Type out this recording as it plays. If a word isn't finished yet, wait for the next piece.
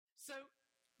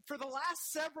For the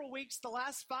last several weeks, the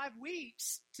last 5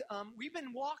 weeks, we've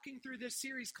been walking through this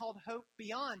series called Hope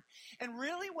Beyond. And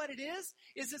really what it is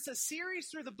it's a series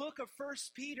through the book of 1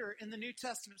 Peter in the New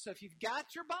Testament. So if you've got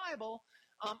your Bible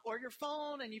or your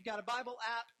phone and you've got a Bible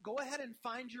app, go ahead and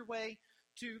find your way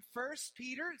to 1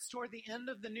 Peter. It's toward the end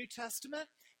of the New Testament.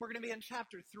 We're going to be in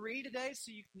chapter 3 today,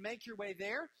 so you can make your way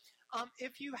there.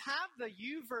 If you have the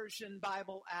YouVersion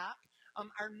Bible app,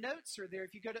 our notes are there.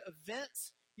 If you go to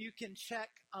events, you can check,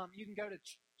 you can go to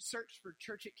search for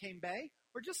Church at Cane Bay,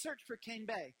 or just search for Cane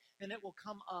Bay, and it will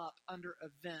come up under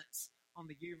events on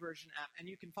the YouVersion app, and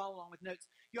you can follow along with notes.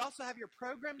 You also have your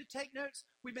program to take notes.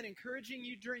 We've been encouraging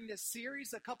you during this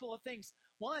series a couple of things.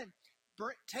 One,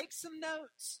 take some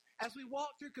notes as we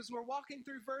walk through, because we're walking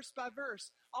through verse by verse.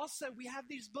 Also, we have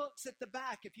these books at the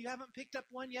back. If you haven't picked up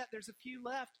one yet, there's a few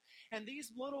left. And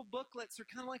these little booklets are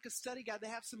kind of like a study guide. They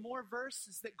have some more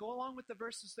verses that go along with the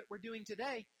verses that we're doing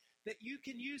today that you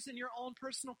can use in your own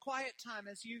personal quiet time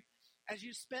as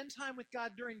you spend time with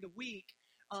God during the week.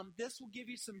 This will give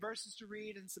you some verses to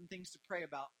read and some things to pray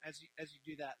about as you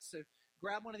do that. So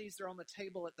grab one of these. They're on the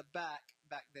table at the back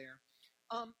there.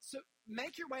 So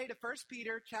make your way to 1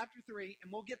 Peter chapter 3,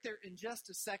 and we'll get there in just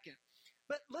a second.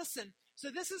 But listen,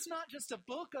 so this is not just a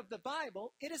book of the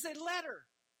Bible. It is a letter,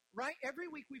 right? Every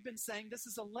week we've been saying this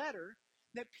is a letter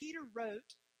that Peter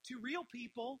wrote to real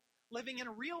people living in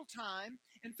a real time.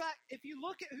 In fact, if you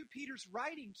look at who Peter's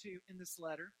writing to in this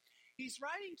letter, he's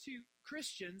writing to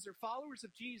Christians or followers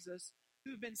of Jesus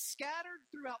who've been scattered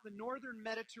throughout the northern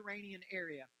Mediterranean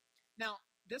area. Now,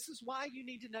 this is why you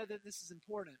need to know that this is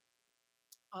important.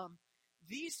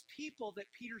 These people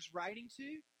that Peter's writing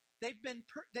to, they've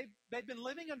been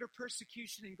living under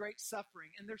persecution and great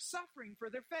suffering, and they're suffering for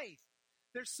their faith.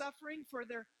 They're suffering for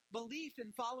their belief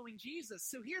in following Jesus.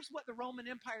 So here's what the Roman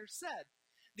Empire said.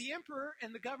 The emperor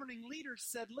and the governing leaders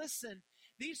said, listen,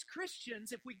 these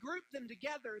Christians, if we group them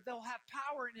together, they'll have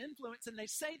power and influence, and they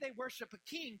say they worship a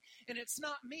king, and it's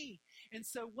not me. And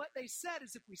so what they said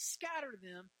is if we scatter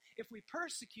them, if we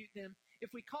persecute them,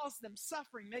 if we cause them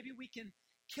suffering, maybe we can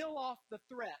kill off the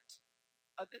threat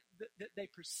that they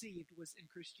perceived was in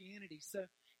Christianity. So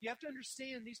you have to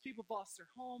understand these people lost their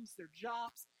homes, their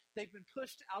jobs. They've been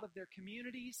pushed out of their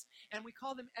communities, and we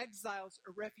call them exiles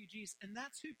or refugees. And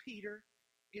that's who Peter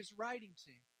is writing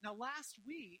to. Now, last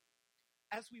week,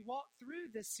 as we walked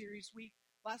through this series,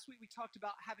 last week we talked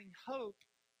about having hope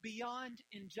beyond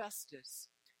injustice.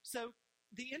 So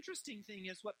the interesting thing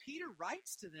is what Peter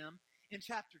writes to them in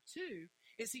chapter 2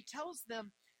 is he tells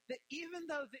them that even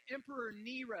though the Emperor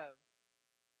Nero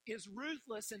is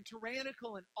ruthless and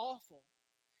tyrannical and awful,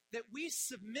 that we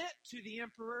submit to the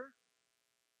emperor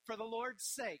for the Lord's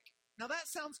sake. Now that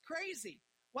sounds crazy.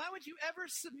 Why would you ever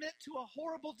submit to a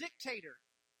horrible dictator?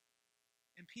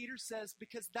 And Peter says,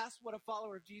 because that's what a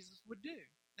follower of Jesus would do.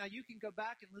 Now you can go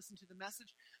back and listen to the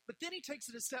message, but then he takes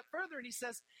it a step further and he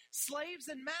says, slaves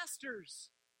and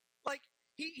masters. Like,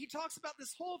 He talks about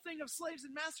this whole thing of slaves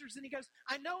and masters, and he goes,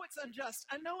 I know it's unjust.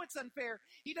 I know it's unfair.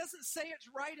 He doesn't say it's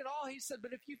right at all. He said,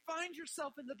 but if you find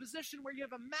yourself in the position where you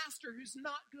have a master who's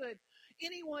not good,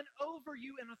 anyone over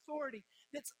you in authority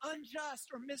that's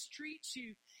unjust or mistreats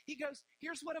you, he goes,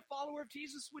 here's what a follower of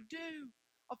Jesus would do.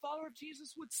 A follower of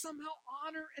Jesus would somehow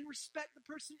honor and respect the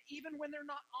person even when they're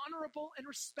not honorable and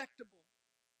respectable.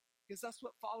 Because that's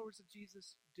what followers of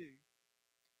Jesus do.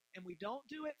 And we don't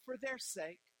do it for their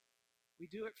sake. We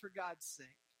do it for God's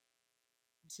sake.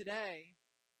 And today,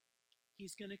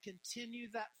 he's going to continue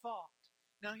that thought.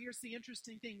 Now, here's the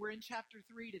interesting thing. We're in chapter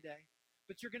 3 today.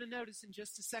 But you're going to notice in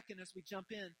just a second as we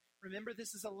jump in, remember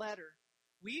this is a letter.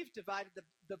 We've divided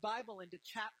the Bible into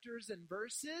chapters and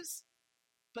verses.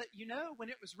 But you know, when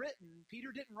it was written,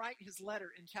 Peter didn't write his letter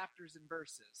in chapters and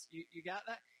verses. You got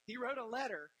that? He wrote a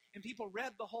letter, and people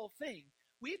read the whole thing.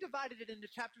 We divided it into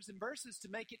chapters and verses to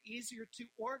make it easier to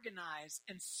organize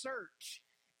and search.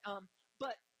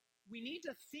 But we need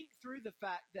to think through the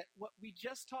fact that what we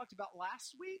just talked about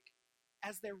last week,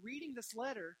 as they're reading this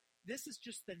letter, this is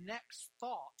just the next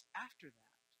thought after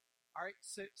that. All right,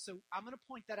 so I'm going to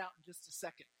point that out in just a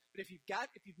second. But if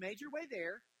you've made your way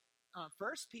there,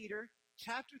 1 Peter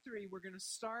chapter 3, we're going to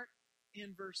start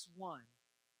in verse 1.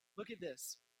 Look at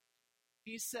this.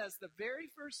 He says the very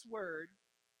first word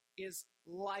is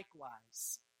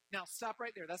likewise. Now, stop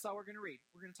right there. That's all we're going to read.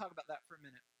 We're going to talk about that for a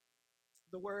minute.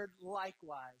 The word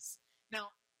likewise. Now,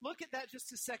 look at that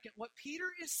just a second. What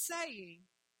Peter is saying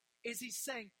is he's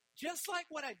saying, just like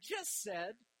what I just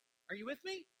said, are you with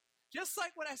me? Just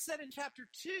like what I said in chapter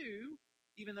 2,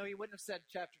 even though he wouldn't have said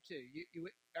chapter 2.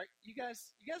 You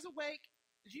guys awake?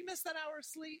 Did you miss that hour of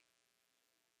sleep?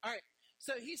 All right.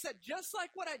 So he said, just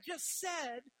like what I just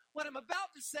said, what I'm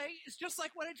about to say is just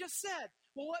like what I just said.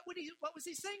 Well, what was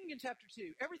he saying in chapter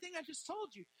 2? Everything I just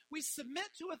told you. We submit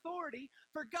to authority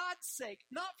for God's sake,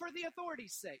 not for the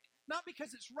authority's sake. Not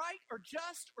because it's right or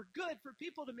just or good for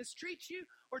people to mistreat you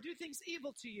or do things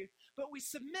evil to you, but we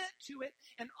submit to it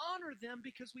and honor them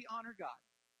because we honor God.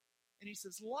 And he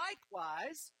says,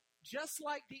 likewise, just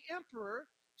like the emperor,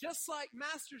 just like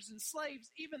masters and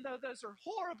slaves, even though those are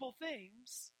horrible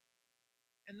things.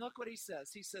 And look what he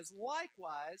says. He says,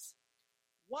 likewise,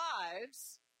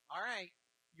 wives, all right,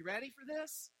 you ready for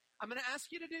this? I'm going to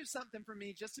ask you to do something for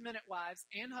me just a minute, wives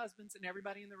and husbands and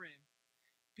everybody in the room.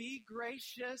 Be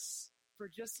gracious for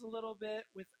just a little bit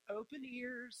with open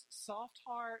ears, soft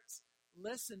hearts.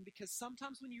 Listen, because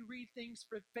sometimes when you read things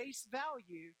for face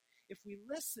value, if we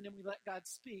listen and we let God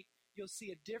speak, you'll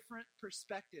see a different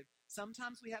perspective.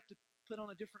 Sometimes we have to put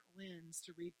on a different lens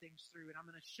to read things through, and I'm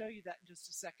going to show you that in just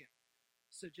a second.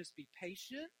 So just be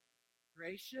patient,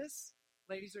 gracious.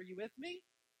 Ladies, are you with me?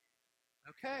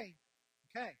 Okay.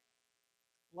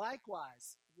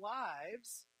 Likewise,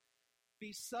 wives,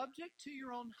 be subject to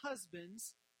your own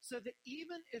husbands, so that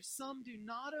even if some do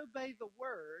not obey the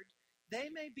word, they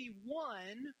may be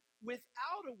won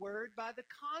without a word by the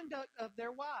conduct of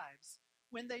their wives,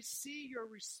 when they see your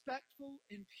respectful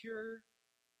and pure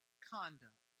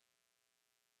conduct.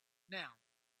 Now,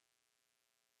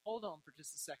 hold on for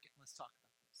just a second. Let's talk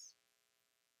about this.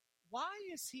 Why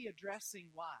is he addressing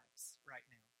wives right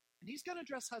now? And he's going to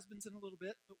address husbands in a little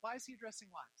bit, but why is he addressing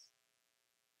wives?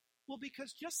 Well,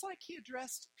 because just like he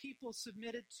addressed people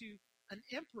submitted to an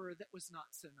emperor that was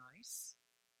not so nice,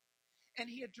 and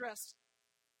he addressed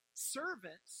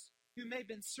servants who may have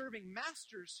been serving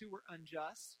masters who were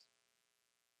unjust,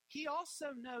 he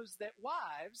also knows that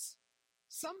wives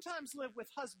sometimes live with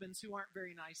husbands who aren't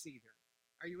very nice either.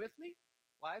 Are you with me?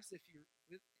 Wives, if you're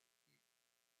with me,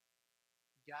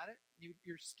 you got it?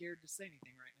 You're scared to say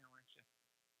anything right now, aren't you?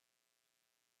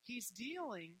 He's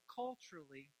dealing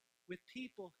culturally with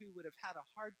people who would have had a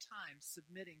hard time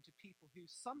submitting to people who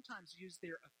sometimes use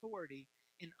their authority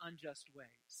in unjust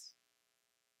ways.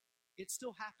 It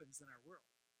still happens in our world.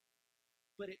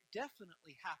 But it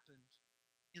definitely happened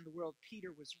in the world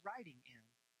Peter was writing in.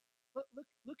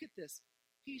 Look at this.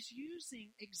 He's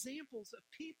using examples of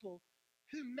people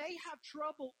who may have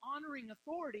trouble honoring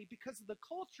authority because of the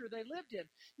culture they lived in.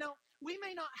 Now, we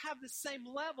may not have the same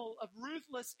level of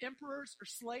ruthless emperors or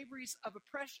slaveries of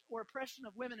oppression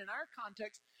of women in our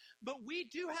context, but we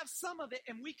do have some of it,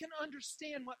 and we can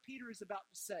understand what Peter is about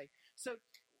to say. So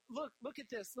look at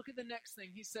this. Look at the next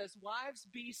thing. He says, wives,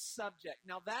 be subject.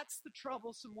 Now, that's the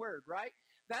troublesome word, right?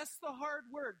 That's the hard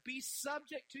word. Be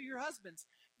subject to your husbands.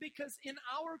 Because in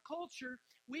our culture,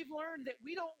 we've learned that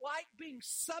we don't like being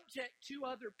subject to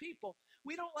other people.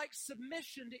 We don't like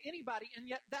submission to anybody. And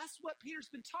yet that's what Peter's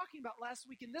been talking about last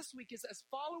week and this week is as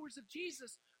followers of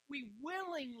Jesus, we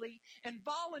willingly and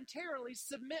voluntarily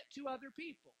submit to other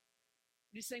people.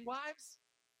 And he's saying, wives,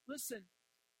 listen,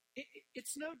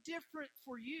 it's no different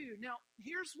for you. Now,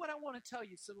 here's what I want to tell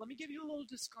you. So let me give you a little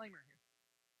disclaimer here.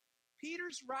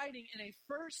 Peter's writing in a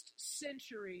first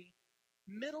century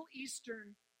Middle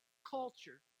Eastern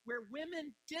culture where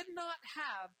women did not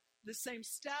have the same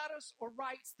status or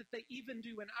rights that they even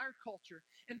do in our culture.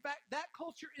 In fact, that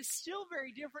culture is still very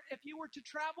different if you were to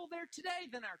travel there today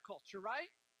than our culture,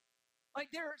 right? Like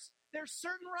there's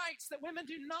certain rights that women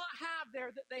do not have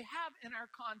there that they have in our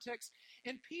context.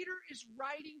 And Peter is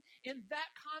writing in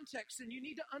that context. And you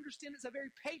need to understand it's a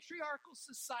very patriarchal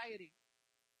society.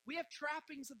 We have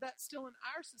trappings of that still in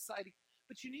our society,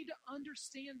 but you need to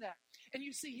understand that. And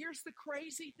you see, here's the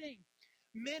crazy thing.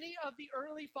 Many of the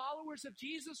early followers of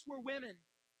Jesus were women.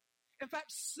 In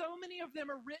fact, so many of them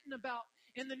are written about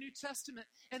in the New Testament.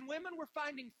 And women were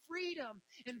finding freedom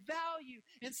and value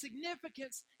and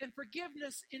significance and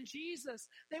forgiveness in Jesus.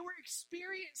 They were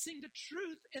experiencing the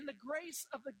truth and the grace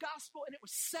of the gospel, and it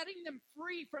was setting them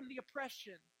free from the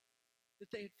oppression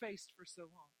that they had faced for so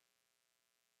long.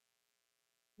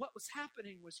 What was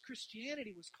happening was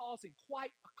Christianity was causing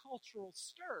quite a cultural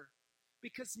stir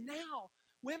because now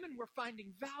women were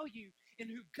finding value in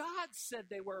who God said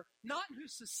they were, not in who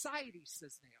society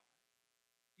says they are.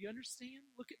 Do you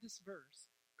understand? Look at this verse.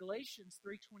 Galatians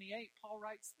 3:28, Paul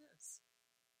writes this.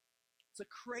 It's a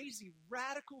crazy,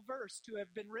 radical verse to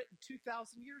have been written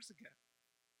 2,000 years ago.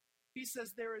 He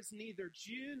says, there is neither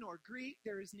Jew nor Greek,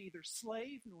 there is neither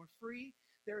slave nor free,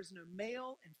 there is no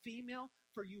male and female,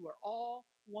 for you are all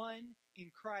one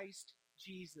in Christ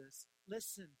Jesus.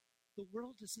 Listen, the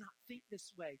world does not think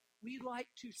this way. We like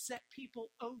to set people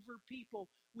over people.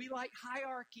 We like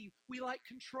hierarchy. We like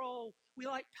control. We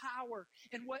like power.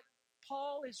 And what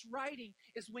Paul is writing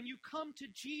is when you come to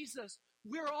Jesus,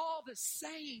 we're all the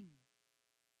same.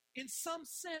 In some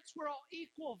sense, we're all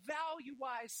equal,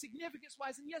 value-wise,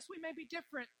 significance-wise. And yes, we may be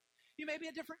different. You may be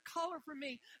a different color from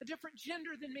me, a different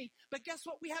gender than me. But guess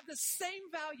what? We have the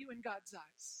same value in God's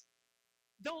eyes.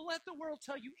 Don't let the world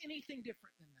tell you anything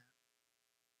different than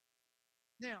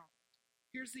that. Now,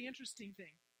 here's the interesting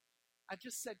thing. I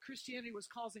just said Christianity was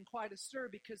causing quite a stir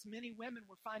because many women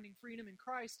were finding freedom in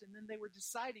Christ, and then they were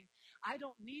deciding, I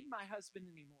don't need my husband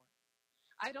anymore.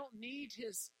 I don't need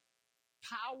his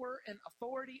power and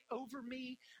authority over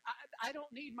me. I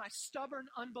don't need my stubborn,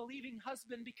 unbelieving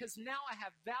husband because now I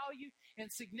have value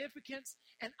and significance,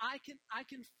 and I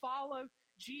can follow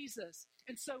Jesus.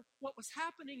 And so what was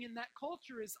happening in that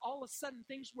culture is all of a sudden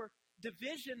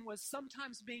division was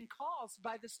sometimes being caused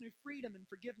by this new freedom and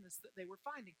forgiveness that they were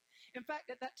finding. In fact,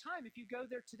 at that time, if you go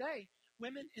there today,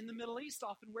 women in the Middle East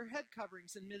often wear head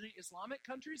coverings. In many Islamic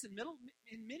countries and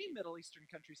in many Middle Eastern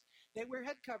countries, they wear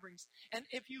head coverings. And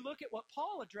if you look at what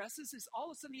Paul addresses, is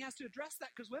all of a sudden he has to address that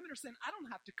because women are saying, I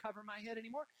don't have to cover my head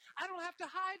anymore. I don't have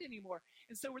to hide anymore.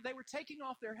 And so they were taking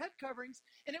off their head coverings,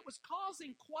 and it was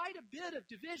causing quite a bit of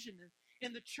division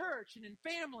in the church and in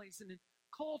families and in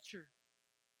culture.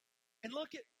 And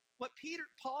look at what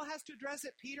Paul has to address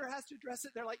it. Peter has to address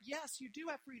it. They're like, yes, you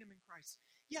do have freedom in Christ.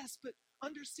 Yes, but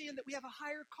understand that we have a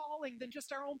higher calling than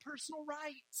just our own personal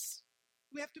rights.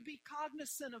 We have to be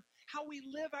cognizant of how we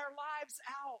live our lives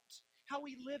out, how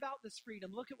we live out this freedom.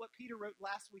 Look at what Peter wrote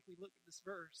last week. We looked at this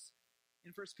verse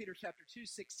in 1 Peter chapter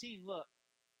 2:16. Look,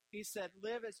 he said,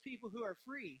 live as people who are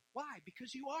free. Why?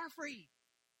 Because you are free.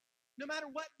 No matter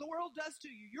what the world does to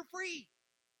you, you're free.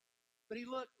 But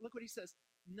look what he says.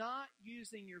 Not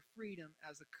using your freedom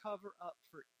as a cover-up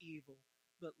for evil,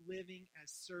 but living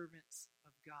as servants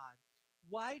of God.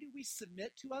 Why do we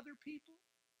submit to other people?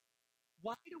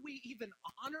 Why do we even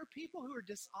honor people who are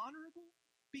dishonorable?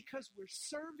 Because we're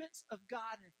servants of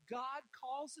God, and if God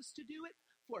calls us to do it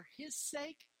for His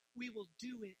sake, we will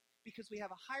do it because we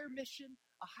have a higher mission,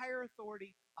 a higher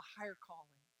authority, a higher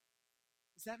calling.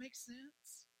 Does that make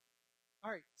sense?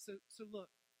 All right, so look,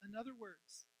 in other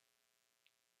words,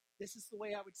 this is the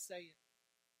way I would say it.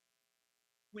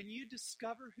 When you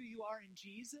discover who you are in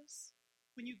Jesus,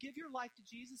 when you give your life to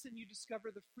Jesus and you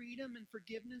discover the freedom and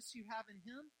forgiveness you have in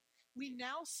Him, we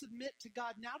now submit to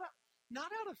God, not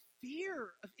out of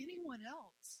fear of anyone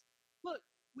else. Look,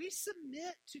 we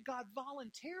submit to God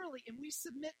voluntarily, and we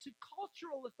submit to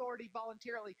cultural authority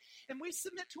voluntarily, and we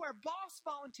submit to our boss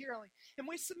voluntarily, and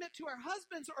we submit to our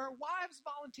husbands or our wives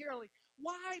voluntarily.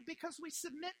 Why? Because we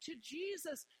submit to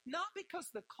Jesus, not because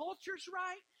the culture's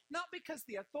right, not because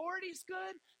the authority's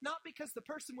good, not because the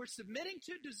person we're submitting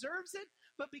to deserves it,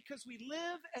 but because we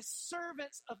live as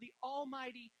servants of the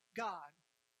Almighty God.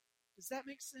 Does that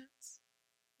make sense?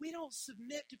 We don't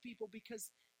submit to people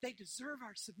because they deserve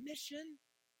our submission.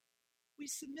 We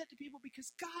submit to people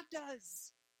because God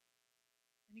does.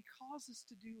 And He calls us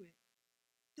to do it.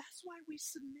 That's why we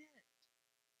submit.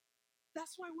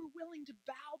 That's why we're willing to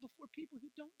bow before people who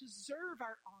don't deserve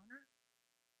our honor,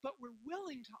 but we're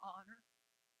willing to honor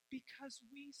because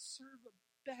we serve a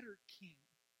better King.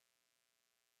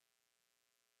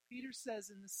 Peter says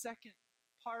in the second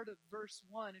part of verse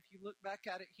 1, if you look back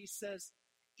at it, he says,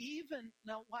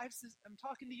 now wives, I'm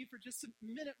talking to you for just a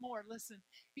minute more, listen.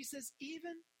 He says,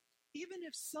 even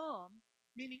if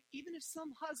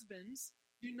some husbands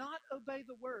do not obey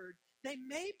the word, they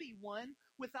may be won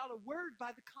without a word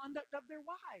by the conduct of their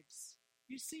wives.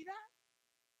 You see that?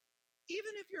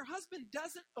 Even if your husband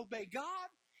doesn't obey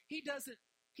God, he doesn't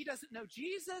know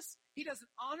Jesus, he doesn't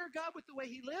honor God with the way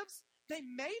he lives, they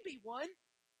may be won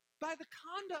by the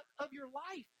conduct of your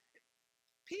life.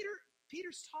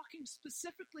 Peter's talking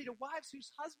specifically to wives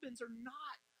whose husbands are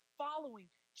not following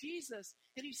Jesus.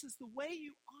 And he says the way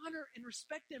you honor and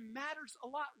respect them matters a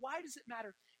lot. Why does it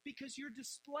matter? Because you're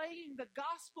displaying the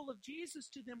gospel of Jesus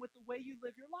to them with the way you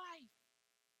live your life.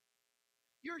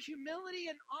 Your humility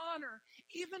and honor,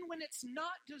 even when it's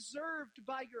not deserved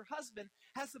by your husband,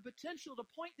 has the potential to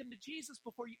point them to Jesus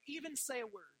before you even say a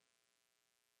word.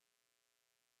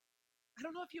 I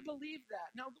don't know if you believe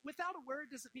that. Now, without a word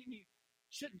doesn't mean you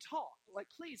shouldn't talk. Like,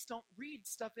 please don't read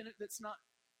stuff in it that's not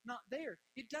there.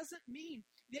 It doesn't mean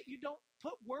that you don't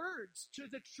put words to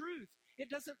the truth. It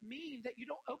doesn't mean that you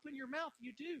don't open your mouth.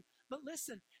 You do. But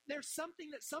listen, there's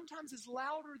something that sometimes is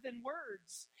louder than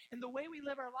words. And the way we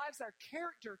live our lives, our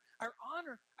character, our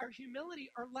honor, our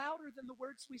humility are louder than the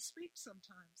words we speak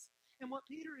sometimes. And what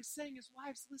Peter is saying is,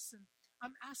 wives, listen,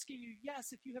 I'm asking you,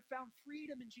 yes, if you have found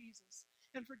freedom in Jesus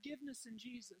and forgiveness in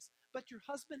Jesus, but your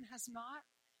husband has not,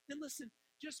 then listen,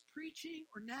 just preaching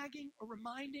or nagging or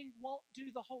reminding won't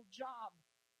do the whole job.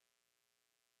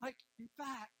 Like, in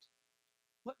fact,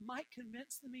 What might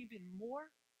convince them even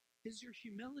more is your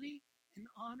humility and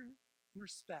honor and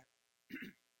respect.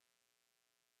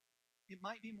 It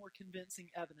might be more convincing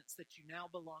evidence that you now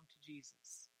belong to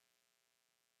Jesus.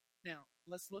 Now,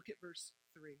 let's look at verse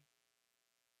 3.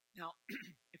 Now,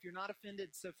 if you're not offended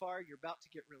so far, you're about to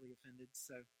get really offended,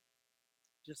 so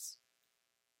just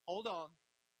hold on.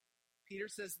 Peter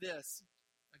says this.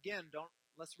 Again,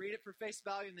 let's read it for face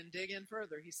value and then dig in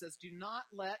further. He says, he's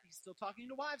still talking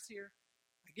to wives here.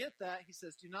 I get that. He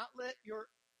says, do not let your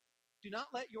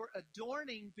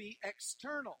adorning be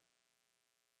external.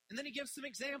 And then he gives some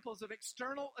examples of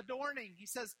external adorning. He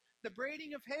says, the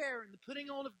braiding of hair and the putting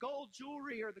on of gold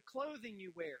jewelry or the clothing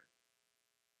you wear.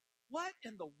 What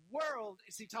in the world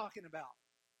is he talking about?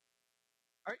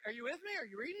 Are you with me? Are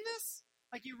you reading this?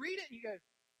 Like you read it and you go,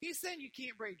 he's saying you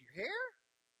can't braid your hair?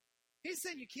 He's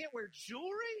saying you can't wear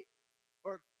jewelry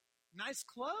or nice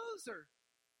clothes or...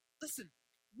 Listen,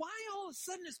 why all of a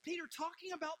sudden is Peter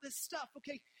talking about this stuff?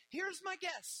 Okay, here's my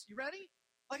guess. You ready?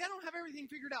 Like I don't have everything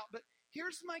figured out, but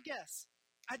here's my guess.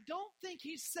 I don't think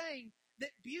he's saying that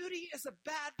beauty is a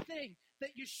bad thing,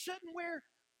 that you shouldn't wear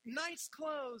nice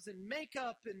clothes and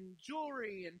makeup and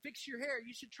jewelry and fix your hair.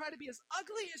 You should try to be as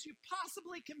ugly as you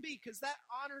possibly can be because that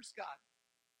honors God.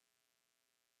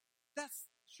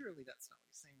 Surely that's not what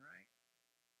he's saying, right?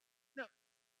 No,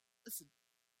 listen.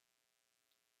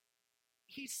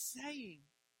 He's saying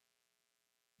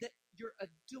that your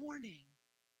adorning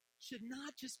should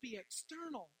not just be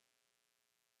external.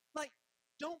 Like,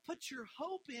 don't put your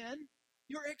hope in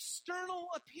your external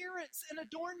appearance and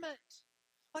adornment.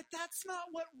 Like, that's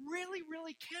not what really,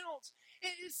 really counts.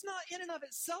 It's not in and of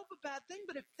itself a bad thing,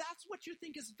 but if that's what you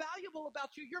think is valuable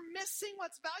about you, you're missing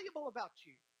what's valuable about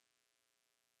you.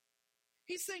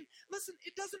 He's saying, listen,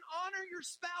 it doesn't honor your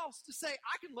spouse to say,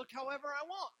 I can look however I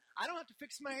want. I don't have to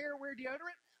fix my hair or wear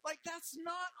deodorant. Like, that's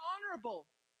not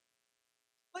honorable.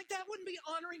 Like, that wouldn't be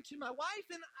honoring to my wife,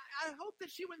 and I hope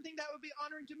that she wouldn't think that would be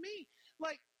honoring to me.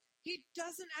 Like, he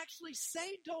doesn't actually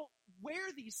say don't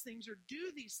wear these things or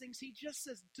do these things. He just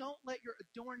says don't let your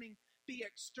adorning be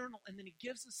external. And then he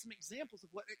gives us some examples of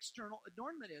what external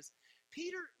adornment is.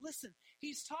 Peter, listen,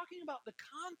 he's talking about the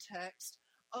context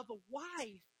of a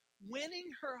wife winning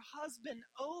her husband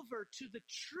over to the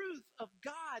truth of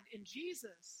God in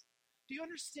Jesus. Do you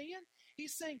understand?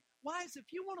 He's saying, wives,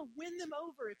 if you want to win them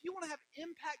over, if you want to have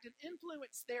impact and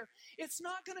influence there, it's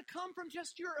not going to come from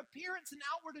just your appearance and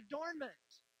outward adornment.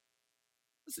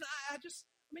 Listen, let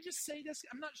me just say this.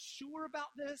 I'm not sure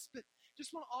about this, but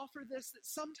just want to offer this, that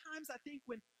sometimes I think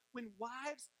when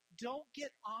wives don't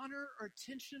get honor or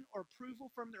attention or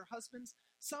approval from their husbands,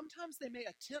 sometimes they may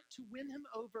attempt to win him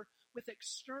over with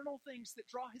external things that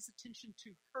draw his attention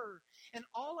to her. And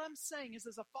all I'm saying is,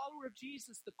 as a follower of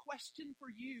Jesus, the question for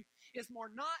you is more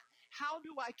not how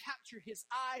do I capture his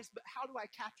eyes, but how do I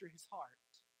capture his heart?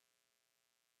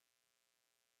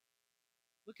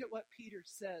 Look at what Peter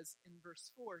says in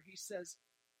verse 4. He says,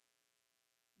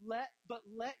 let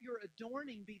your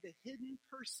adorning be the hidden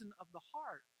person of the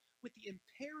heart, with the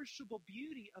imperishable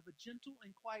beauty of a gentle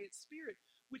and quiet spirit,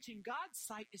 which in God's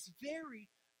sight is very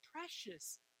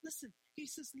precious. Listen, he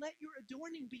says, let your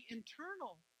adorning be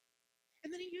internal.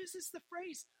 And then he uses the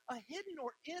phrase, a hidden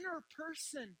or inner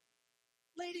person.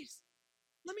 Ladies,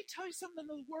 let me tell you something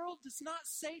the world does not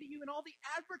say to you in all the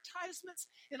advertisements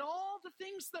and all the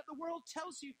things that the world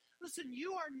tells you. Listen,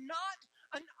 you are not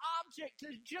an object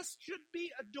that just should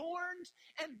be adorned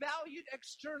and valued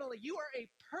externally. You are a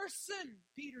person,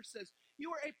 Peter says. You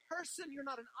are a person. You're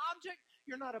not an object.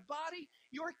 You're not a body.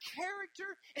 Your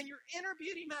character and your inner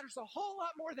beauty matters a whole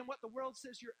lot more than what the world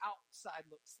says your outside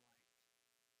looks like.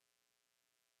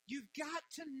 You've got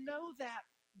to know that.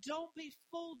 Don't be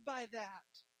fooled by that.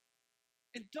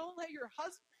 And don't let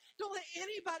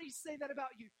anybody say that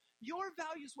about you. Your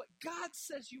value is what God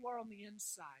says you are on the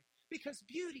inside. Because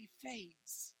beauty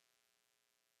fades.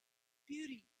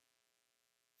 Beauty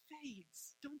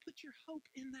fades. Don't put your hope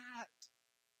in that.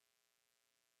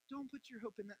 Don't put your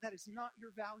hope in that. That is not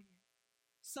your value.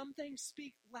 Some things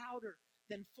speak louder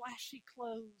than flashy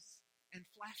clothes and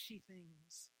flashy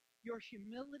things. Your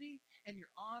humility and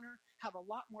your honor have a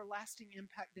lot more lasting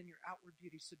impact than your outward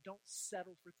beauty, so don't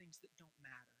settle for things that don't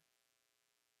matter.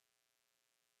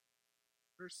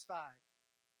 Verse 5.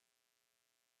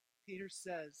 Peter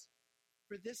says,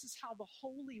 for this is how the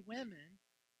holy women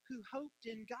who hoped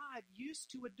in God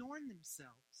used to adorn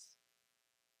themselves.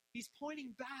 He's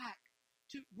pointing back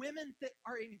to women that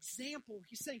are an example.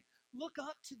 He's saying, look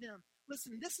up to them.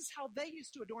 Listen, this is how they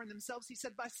used to adorn themselves. He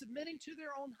said, by submitting to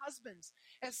their own husbands,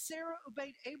 as Sarah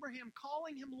obeyed Abraham,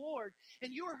 calling him Lord,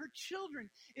 and you are her children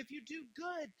if you do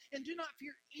good and do not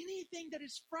fear anything that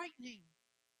is frightening.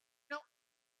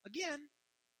 Again,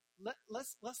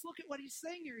 let's look at what he's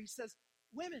saying here. He says,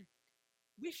 women,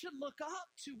 we should look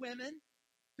up to women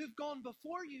who've gone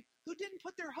before you, who didn't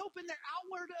put their hope in their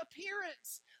outward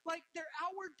appearance. Like their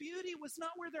outward beauty was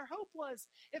not where their hope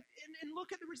was. And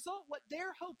look at the result, what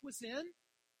their hope was in.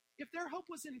 If their hope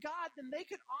was in God, then they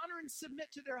could honor and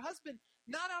submit to their husband,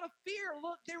 not out of fear.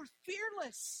 Look, they were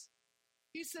fearless.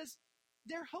 He says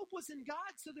their hope was in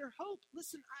God, so their hope,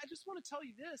 listen, I just want to tell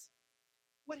you this.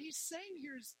 What he's saying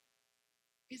here is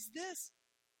this.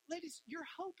 Ladies, your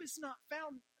hope is not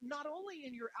found not only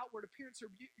in your outward appearance or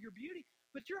your beauty,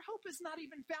 but your hope is not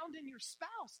even found in your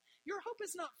spouse. Your hope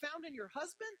is not found in your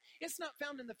husband. It's not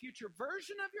found in the future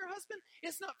version of your husband.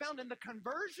 It's not found in the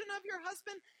conversion of your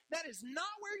husband. That is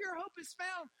not where your hope is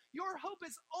found. Your hope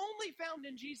is only found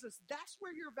in Jesus. That's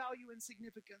where your value and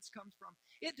significance comes from.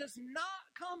 It does not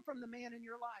come from the man in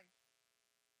your life.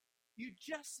 You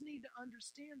just need to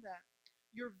understand that.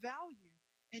 Your value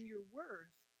and your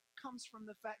worth comes from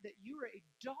the fact that you are a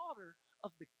daughter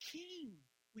of the King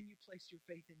when you place your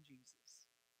faith in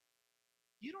Jesus.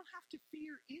 You don't have to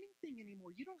fear anything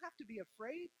anymore. You don't have to be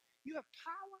afraid. You have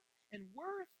power and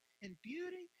worth and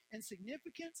beauty and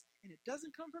significance, and it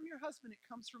doesn't come from your husband, it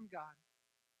comes from God.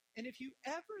 And if you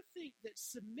ever think that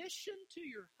submission to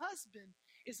your husband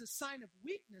is a sign of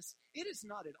weakness, it is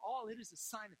not at all. It is a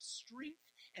sign of strength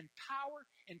and power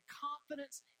and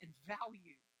confidence and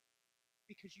value,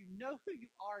 because you know who you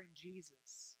are in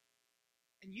Jesus.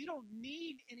 And you don't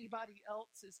need anybody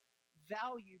else's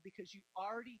value because you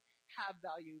already have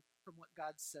value from what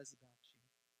God says about you.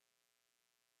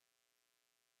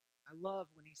 I love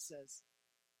when he says,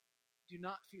 do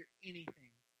not fear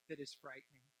anything that is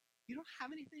frightening. You don't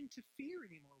have anything to fear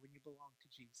anymore when you belong to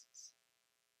Jesus.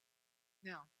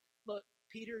 Now, look,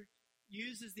 Peter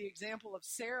uses the example of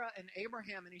Sarah and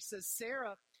Abraham, and he says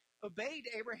Sarah obeyed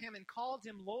Abraham and called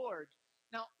him Lord.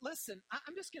 Now, listen,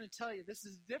 I'm just going to tell you, this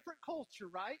is a different culture,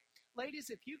 right? Ladies,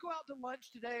 if you go out to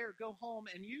lunch today or go home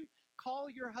and you call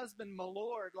your husband my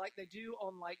Lord like they do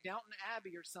on like Downton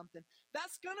Abbey or something,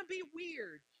 that's going to be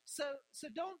weird. So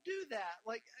don't do that,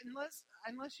 like unless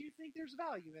you think there's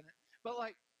value in it. But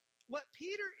like what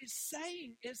Peter is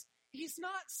saying is he's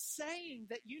not saying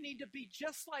that you need to be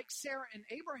just like Sarah and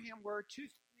Abraham were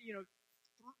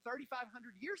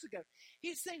 3,500 years ago.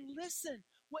 He's saying, listen,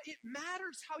 it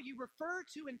matters how you refer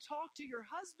to and talk to your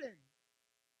husband.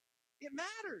 It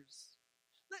matters.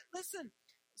 Listen,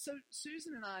 so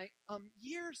Susan and I,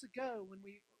 years ago when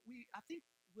we I think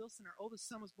Wilson, our oldest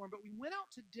son, was born, but we went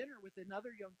out to dinner with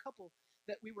another young couple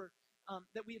that we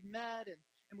had met,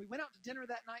 and we went out to dinner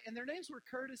that night, and their names were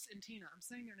Curtis and Tina. I'm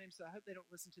saying their names, so I hope they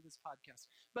don't listen to this podcast.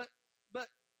 But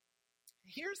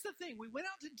here's the thing. We went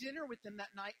out to dinner with them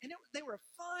that night, and they were a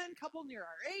fun couple near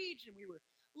our age, and we were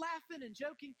laughing and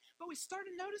joking, but we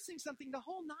started noticing something the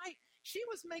whole night. She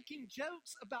was making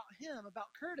jokes about him,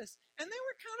 about Curtis, and they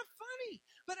were kind of funny.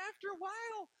 But after a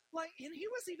while, and he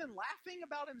was even laughing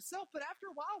about himself, but after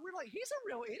a while, we're like, he's a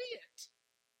real idiot.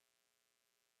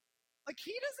 Like,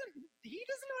 he doesn't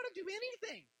know how to do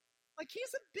anything. Like,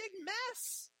 he's a big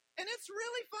mess, and it's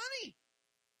really funny.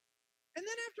 And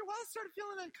then after a while, I started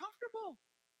feeling uncomfortable,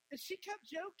 and she kept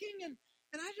joking, and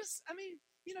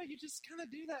you just kind of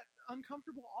do that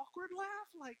uncomfortable, awkward laugh,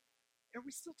 like, are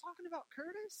we still talking about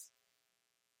Curtis?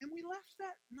 And we left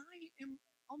that night, and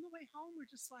on the way home, we're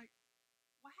just like,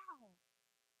 wow,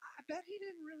 I bet he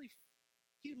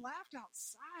laughed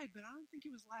outside, but I don't think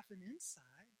he was laughing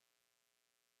inside.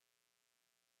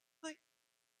 Like,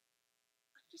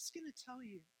 I'm just going to tell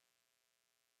you,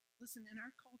 listen, in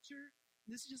our culture,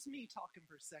 this is just me talking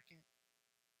for a second,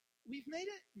 we've made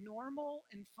it normal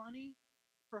and funny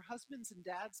for husbands and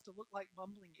dads to look like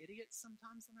bumbling idiots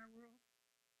sometimes in our world.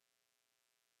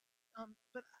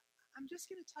 But I'm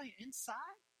just going to tell you,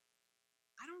 inside,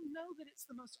 I don't know that it's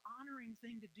the most honoring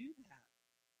thing to do that.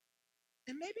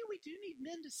 And maybe we do need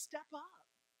men to step up.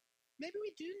 Maybe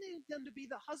we do need them to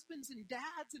be the husbands and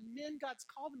dads and men God's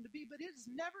called them to be, but it is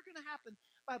never going to happen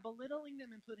by belittling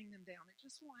them and putting them down. It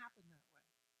just won't happen that way.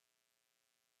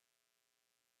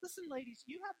 Listen, ladies,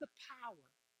 you have the power,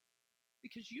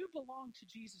 because you belong to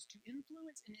Jesus, to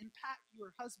influence and impact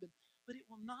your husband, but it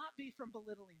will not be from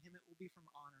belittling him. It will be from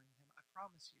honoring him. I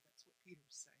promise you, that's what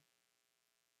Peter's saying.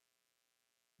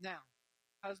 Now,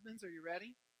 husbands, are you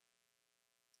ready?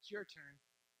 It's your turn.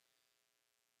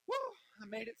 Woo! I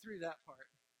made it through that part.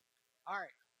 All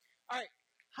right.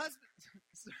 Husbands,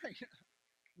 sorry.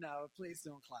 No, please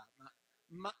don't clap.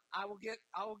 I will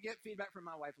get feedback from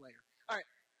my wife later. All right.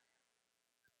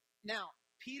 Now,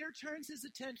 Peter turns his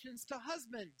attentions to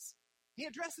husbands. He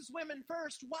addresses women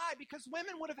first. Why? Because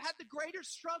women would have had the greater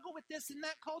struggle with this in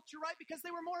that culture, right? Because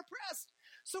they were more oppressed.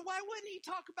 So why wouldn't he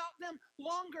talk about them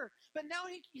longer? But now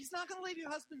he's not going to leave you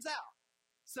husbands out.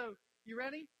 So you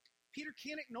ready? Peter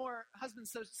can't ignore husbands.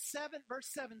 So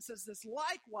verse 7 says this,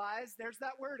 likewise, there's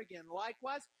that word again,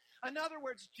 likewise. In other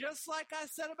words, just like I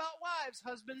said about wives,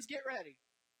 husbands, get ready.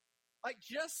 Like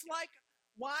just like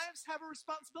wives have a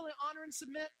responsibility to honor and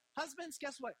submit, husbands,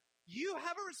 guess what? You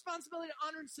have a responsibility to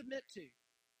honor and submit to.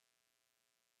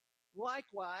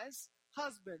 Likewise,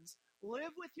 husbands,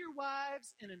 live with your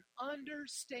wives in an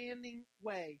understanding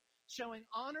way, showing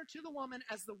honor to the woman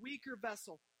as the weaker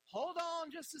vessel. Hold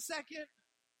on just a second.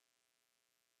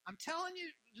 I'm telling you,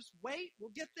 just wait,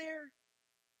 we'll get there.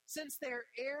 Since they're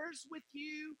heirs with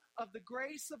you of the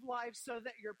grace of life, so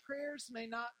that your prayers may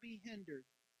not be hindered.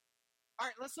 All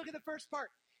right, let's look at the first part.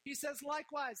 He says,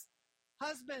 likewise,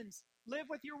 husbands, live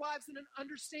with your wives in an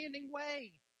understanding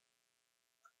way.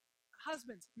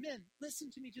 Husbands, men, listen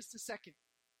to me just a second.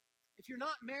 If you're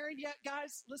not married yet,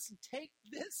 guys, listen, take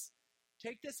this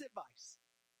advice.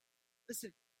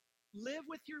 Listen, live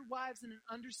with your wives in an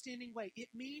understanding way. It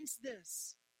means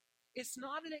this. It's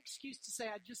not an excuse to say,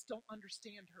 I just don't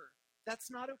understand her.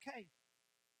 That's not okay.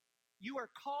 You are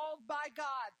called by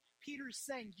God. Peter's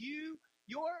saying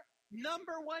your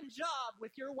number one job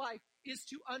with your wife is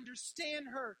to understand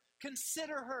her,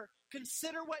 consider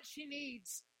what she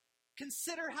needs,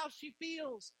 consider how she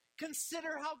feels,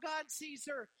 consider how God sees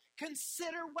her,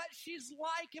 consider what she's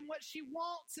like and what she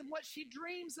wants and what she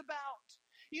dreams about.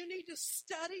 You need to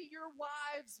study your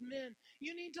wives, men.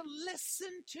 You need to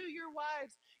listen to your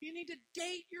wives. You need to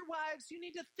date your wives. You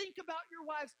need to think about your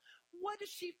wives. What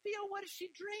does she feel? What does she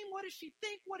dream? What does she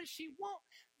think? What does she want?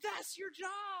 That's your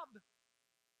job.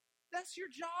 That's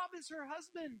your job as her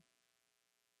husband.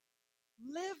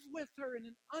 Live with her in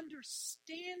an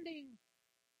understanding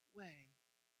way.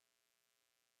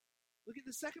 Look at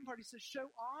the second part. He says,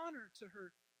 show honor to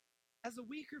her as a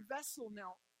weaker vessel.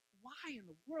 Now, why in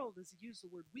the world does he use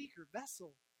the word weaker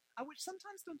vessel?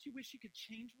 Sometimes don't you wish you could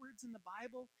change words in the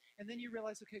Bible and then you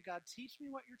realize, okay, God, teach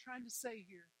me what you're trying to say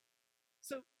here.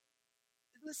 So,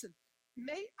 listen,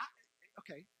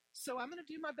 so I'm going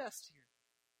to do my best here.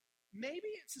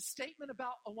 Maybe it's a statement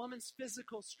about a woman's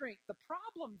physical strength. The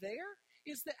problem there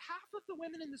is that half of the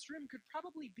women in this room could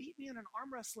probably beat me in an arm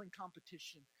wrestling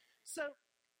competition. So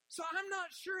I'm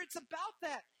not sure it's about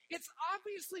that. It's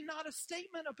obviously not a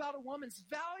statement about a woman's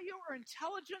value or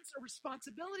intelligence or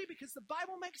responsibility because the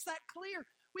Bible makes that clear.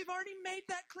 We've already made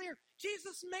that clear.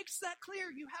 Jesus makes that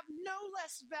clear. You have no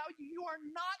less value. You are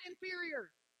not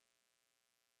inferior.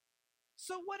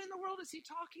 So what in the world is he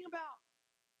talking about?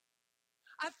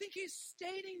 I think he's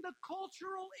stating the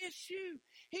cultural issue.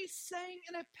 He's saying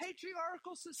in a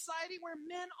patriarchal society where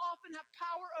men often have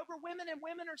power over women and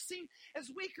women are seen as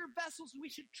weaker vessels,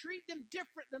 we should treat them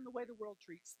different than the way the world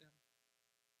treats them.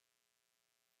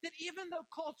 That even though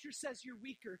culture says you're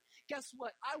weaker, guess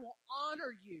what? I will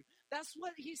honor you. That's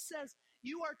what he says.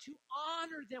 You are to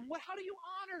honor them. How do you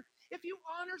honor? If you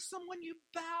honor someone, you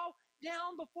bow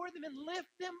down before them and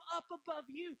lift them up above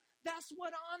you. That's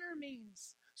what honor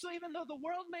means. So even though the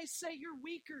world may say you're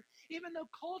weaker, even though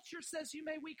culture says you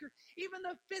may be weaker, even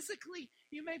though physically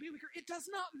you may be weaker, it does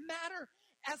not matter.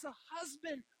 As a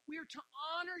husband, we are to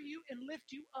honor you and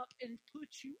lift you up and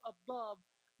put you above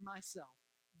myself.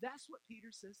 That's what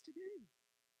Peter says to do.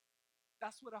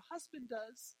 That's what a husband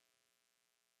does.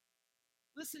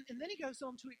 Listen, and then he goes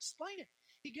on to explain it.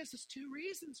 He gives us two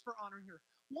reasons for honoring her.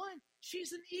 One,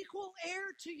 she's an equal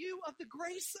heir to you of the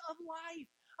grace of life.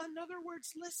 In other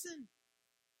words, listen,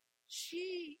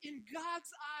 she, in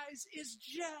God's eyes, is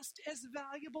just as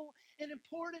valuable and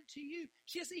important to you.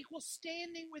 She has equal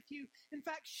standing with you. In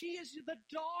fact, she is the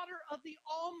daughter of the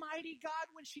Almighty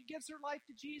God when she gives her life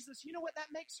to Jesus. You know what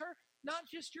that makes her? Not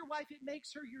just your wife, it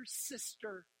makes her your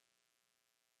sister.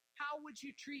 How would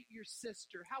you treat your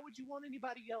sister? How would you want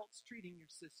anybody else treating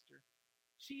your sister?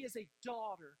 She is a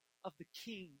daughter of the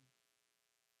King.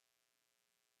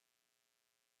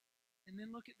 And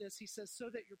then look at this. He says,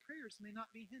 so that your prayers may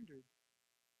not be hindered.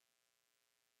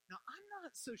 Now, I'm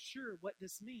not so sure what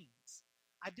this means.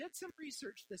 I did some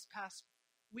research this past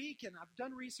week, and I've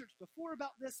done research before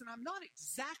about this, and I'm not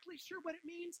exactly sure what it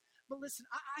means. But listen,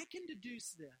 I can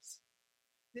deduce this.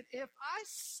 That if I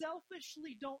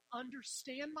selfishly don't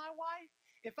understand my wife,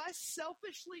 if I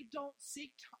selfishly don't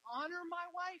seek to honor my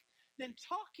wife, then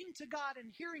talking to God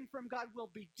and hearing from God will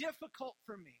be difficult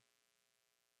for me.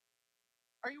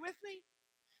 Are you with me?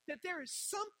 That there is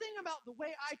something about the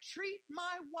way I treat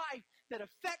my wife that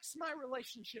affects my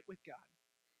relationship with God.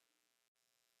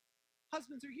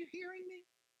 Husbands, are you hearing me?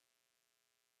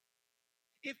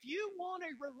 If you want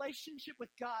a relationship with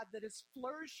God that is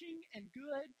flourishing and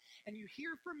good, and you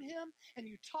hear from him and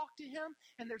you talk to him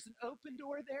and there's an open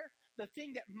door there, the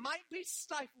thing that might be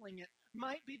stifling it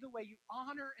might be the way you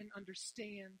honor and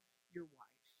understand your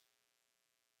wife.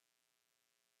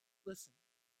 Listen,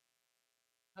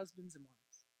 husbands and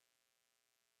wives,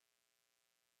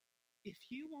 if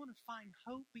you want to find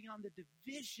hope beyond the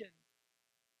division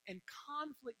and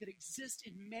conflict that exists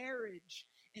in marriage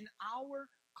in our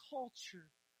culture,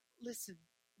 listen,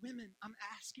 women, I'm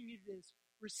asking you this.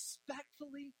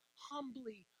 Respectfully,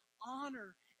 humbly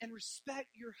honor and respect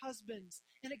your husbands.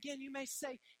 And again, you may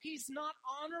say, he's not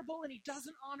honorable and he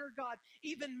doesn't honor God.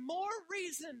 Even more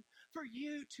reason for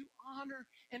you to honor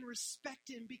and respect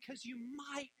him, because you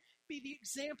might be the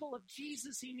example of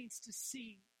Jesus he needs to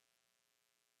see.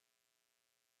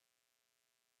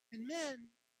 And men,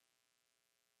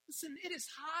 listen, it is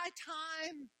high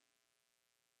time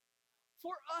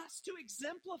for us to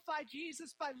exemplify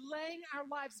Jesus by laying our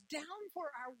lives down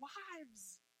for our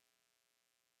wives.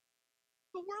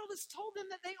 The world has told them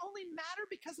that they only matter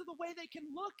because of the way they can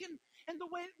look and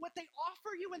the way what they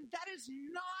offer you, and that is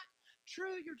not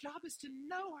true. Your job is to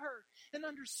know her and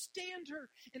understand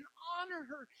her and honor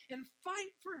her and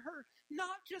fight for her,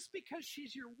 not just because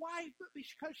she's your wife, but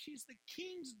because she's the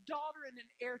king's daughter and an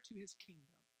heir to his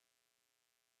kingdom.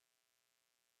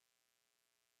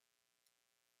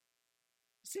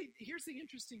 See, here's the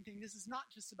interesting thing. This is not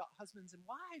just about husbands and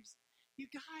wives. You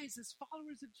guys, as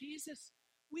followers of Jesus,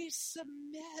 we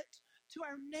submit to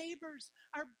our neighbors,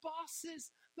 our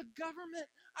bosses, the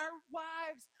government, our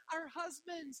wives, our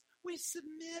husbands. We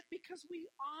submit because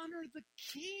we honor the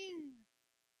King.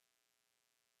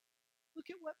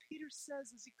 Look at what Peter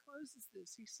says as he closes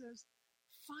this. He says,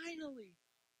 finally,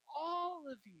 all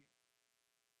of you,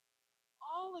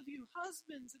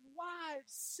 husbands and wives,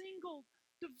 single,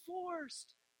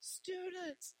 divorced,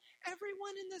 students,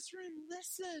 everyone in this room,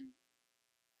 listen.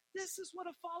 This is what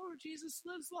a follower of Jesus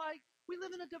lives like. We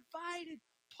live in a divided,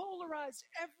 polarized,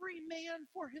 every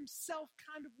man for himself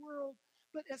kind of world.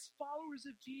 But as followers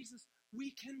of Jesus,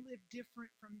 we can live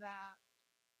different from that.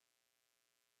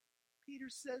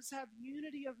 Peter says, have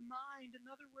unity of mind. In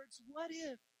other words, what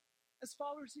if, as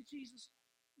followers of Jesus,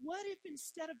 what if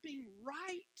instead of being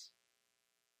right,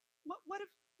 what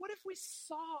if we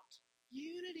sought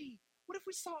unity? What if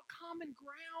we sought common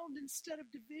ground instead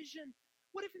of division?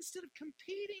 What if instead of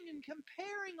competing and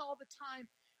comparing all the time,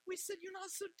 we said, you're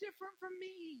not so different from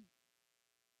me?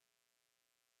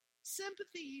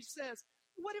 Sympathy, he says.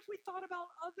 What if we thought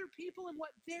about other people and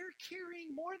what they're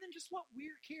carrying more than just what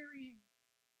we're carrying?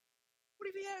 What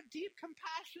if we had deep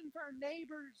compassion for our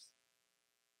neighbors?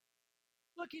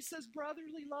 Look, he says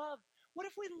brotherly love. What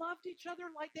if we loved each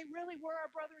other like they really were our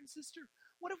brother and sister?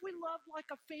 What if we loved like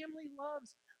a family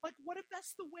loves? Like, what if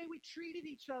that's the way we treated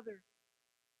each other?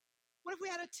 What if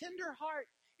we had a tender heart?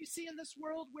 You see, in this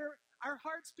world where our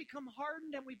hearts become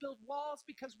hardened and we build walls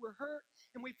because we're hurt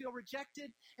and we feel rejected,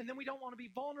 and then we don't want to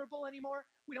be vulnerable anymore.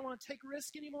 We don't want to take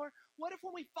risk anymore. What if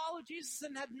when we followed Jesus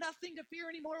and had nothing to fear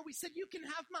anymore, we said, you can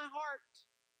have my heart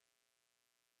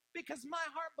because my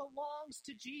heart belongs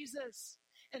to Jesus,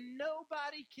 and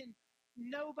nobody can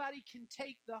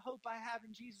take the hope I have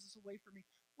in Jesus away from me.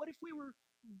 What if we were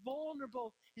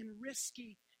vulnerable and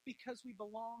risky because we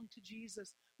belong to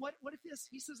Jesus? What if this,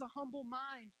 he says, a humble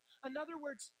mind. In other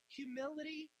words,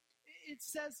 humility. It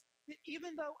says that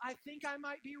even though I think I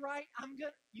might be right,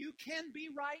 you can be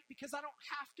right because I don't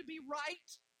have to be right.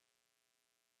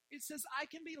 It says I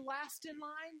can be last in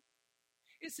line.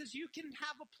 It says you can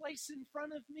have a place in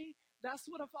front of me. That's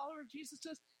what a follower of Jesus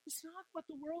does. It's not what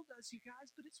the world does, you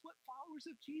guys, but it's what followers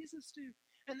of Jesus do.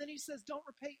 And then he says, don't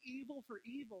repay evil for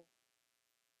evil.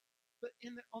 But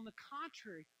on the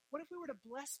contrary, what if we were to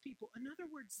bless people? In other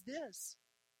words, this,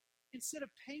 instead of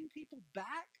paying people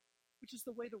back, which is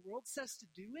the way the world says to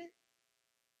do it,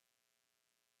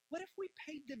 what if we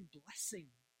paid them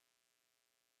blessing?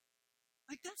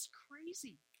 Like, that's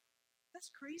crazy. That's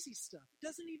crazy stuff. It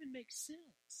doesn't even make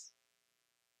sense.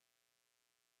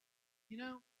 You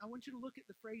know, I want you to look at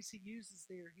the phrase he uses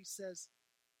there. He says,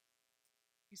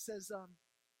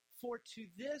 for to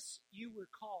this you were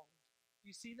called.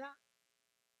 You see that?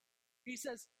 He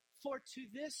says, for to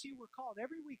this you were called.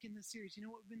 Every week in this series, you know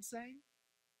what we've been saying?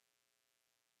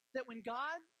 That when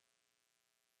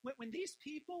these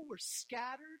people were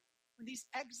scattered, when these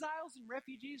exiles and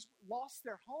refugees lost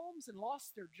their homes and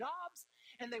lost their jobs,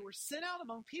 and they were sent out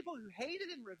among people who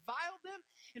hated and reviled them,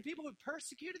 and people who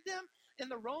persecuted them in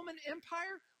the Roman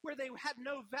Empire, where they had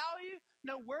no value,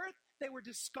 no worth, they were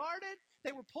discarded,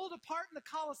 they were pulled apart in the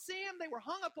Colosseum, they were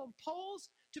hung up on poles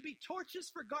to be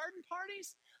torches for garden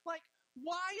parties. Like,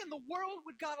 Why in the world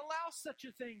would God allow such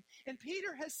a thing? And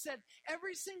Peter has said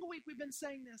every single week we've been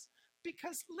saying this,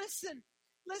 because listen,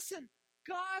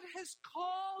 God has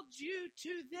called you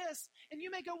to this. And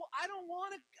you may go, well, I don't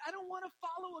want to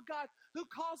follow a God who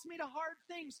calls me to hard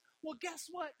things. Well, guess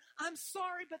what? I'm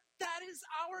sorry, but that is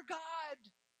our God.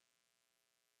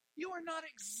 You are not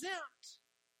exempt.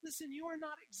 Listen, you are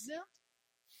not exempt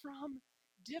from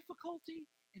difficulty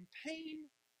and pain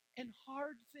and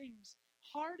hard things.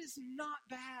 Hard is not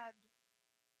bad.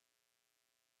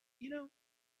 You know,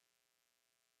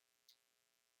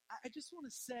 I just want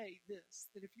to say this,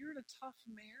 that if you're in a tough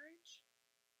marriage,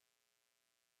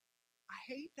 I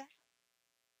hate that.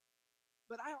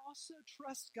 But I also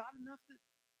trust God enough that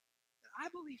I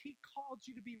believe He called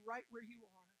you to be right where you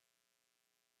are.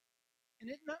 And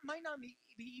it might not be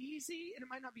easy, and it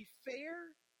might not be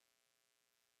fair,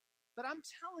 but I'm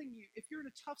telling you, if you're in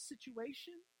a tough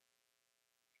situation,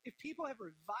 if people have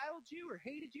reviled you or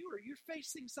hated you, or you're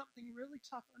facing something really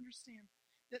tough, understand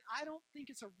that I don't think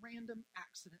it's a random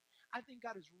accident. I think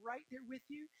God is right there with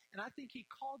you, and I think He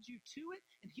called you to it,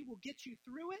 and He will get you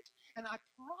through it. And I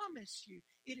promise you,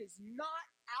 it is not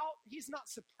out. He's not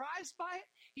surprised by it.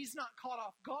 He's not caught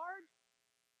off guard.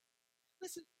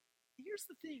 Listen, here's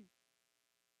the thing.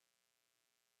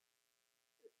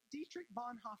 Dietrich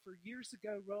Bonhoeffer years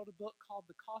ago wrote a book called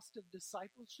The Cost of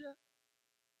Discipleship.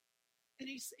 And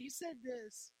he said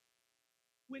this: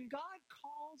 when God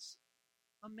calls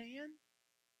a man,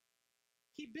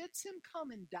 He bids him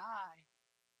come and die.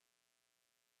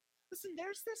 Listen,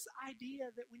 there's this idea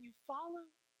that when you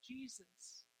follow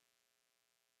Jesus,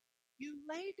 you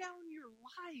lay down your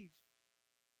life.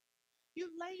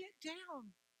 You lay it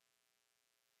down.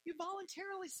 You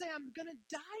voluntarily say, I'm going to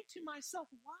die to myself.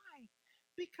 Why?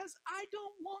 Because I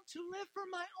don't want to live for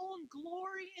my own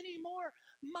glory anymore.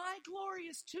 My glory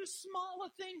is too small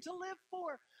a thing to live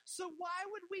for. So why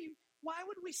would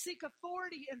we seek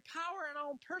authority and power and our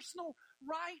own personal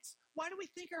rights? Why do we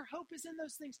think our hope is in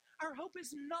those things? Our hope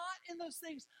is not in those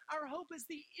things. Our hope is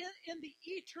in the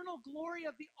eternal glory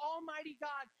of the Almighty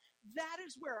God. That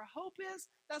is where our hope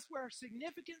is. That's where our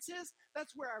significance is.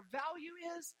 That's where our value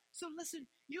is. So listen,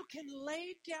 you can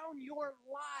lay down your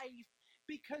life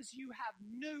because you have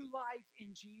new life in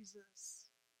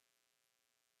Jesus.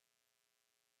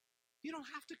 You don't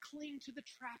have to cling to the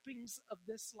trappings of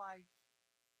this life.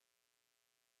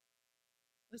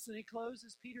 Listen,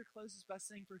 Peter closes by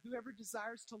saying, for whoever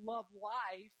desires to love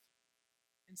life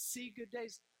and see good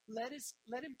days, let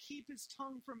him keep his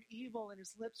tongue from evil and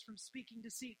his lips from speaking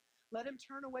deceit. Let him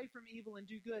turn away from evil and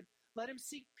do good. Let him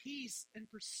seek peace and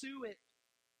pursue it.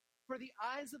 For the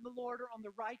eyes of the Lord are on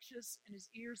the righteous, and His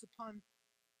ears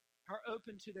are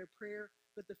open to their prayer,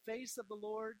 but the face of the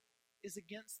Lord is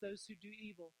against those who do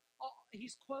evil.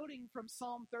 He's quoting from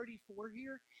Psalm 34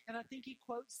 here, and I think he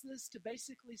quotes this to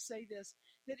basically say this,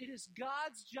 that it is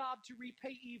God's job to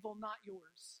repay evil, not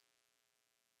yours.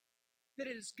 That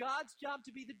it is God's job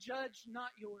to be the judge,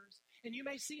 not yours. And you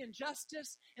may see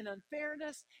injustice and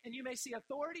unfairness, and you may see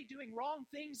authority doing wrong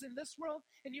things in this world,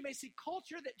 and you may see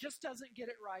culture that just doesn't get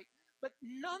it right. But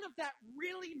none of that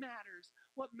really matters.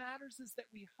 What matters is that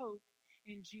we hope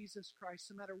in Jesus Christ.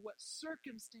 No matter what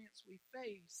circumstance we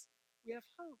face, we have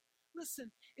hope. Listen,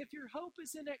 if your hope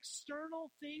is in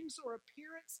external things or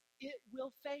appearance, it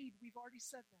will fade. We've already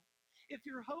said that. If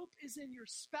your hope is in your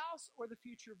spouse or the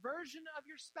future version of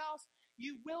your spouse,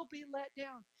 you will be let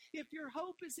down. If your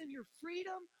hope is in your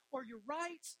freedom or your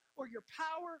rights or your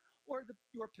power or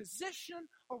your position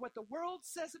or what the world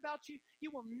says about you,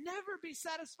 you will never be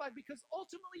satisfied, because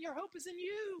ultimately your hope is in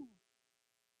you.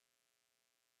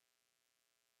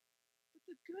 But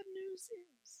the good news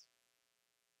is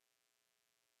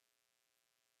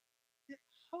that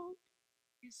hope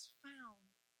is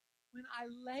found when I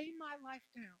lay my life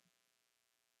down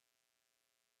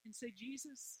and say,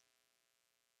 Jesus,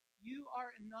 you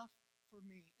are enough for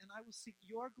me, and I will seek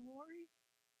your glory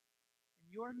and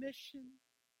your mission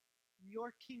and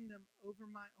your kingdom over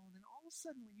my own. And all of a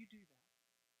sudden, when you do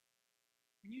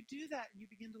that and you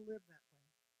begin to live that way,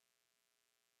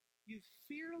 you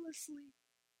fearlessly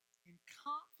and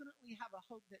confidently have a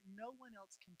hope that no one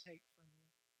else can take from you.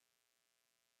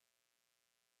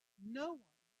 No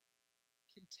one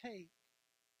can take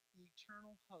the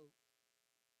eternal hope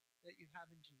that you have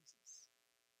in Jesus.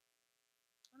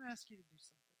 I'm going to ask you to do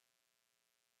something.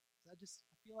 I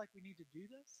feel like we need to do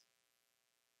this.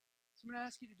 So I'm going to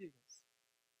ask you to do this.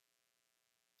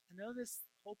 I know this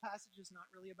whole passage is not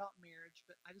really about marriage,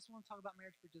 but I just want to talk about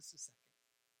marriage for just a second.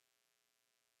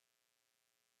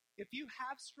 If you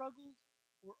have struggled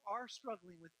or are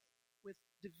struggling with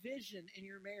division in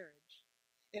your marriage,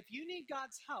 if you need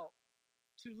God's help,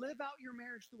 to live out your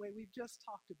marriage the way we've just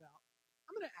talked about,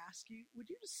 I'm going to ask you, would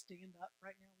you just stand up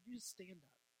right now? Would you just stand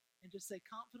up and just say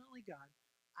confidently, God,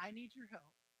 I need your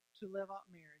help to live out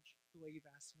marriage the way you've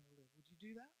asked me to live. Would you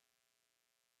do that?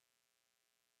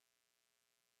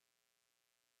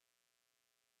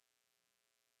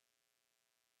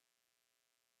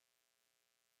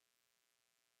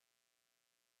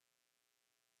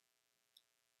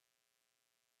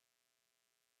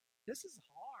 This is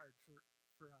hard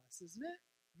for us, isn't it?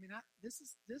 I mean, this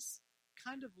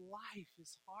kind of life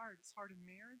is hard. It's hard in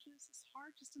marriages. It's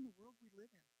hard just in the world we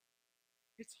live in.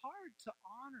 It's hard to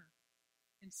honor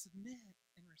and submit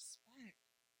and respect.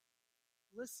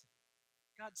 Listen,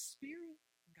 God's Spirit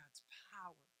and God's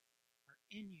power are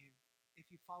in you if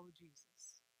you follow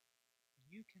Jesus. And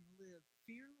you can live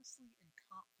fearlessly and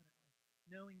confidently,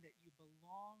 knowing that you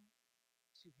belong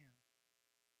to Him.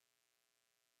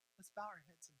 Let's bow our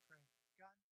heads and pray.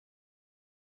 God.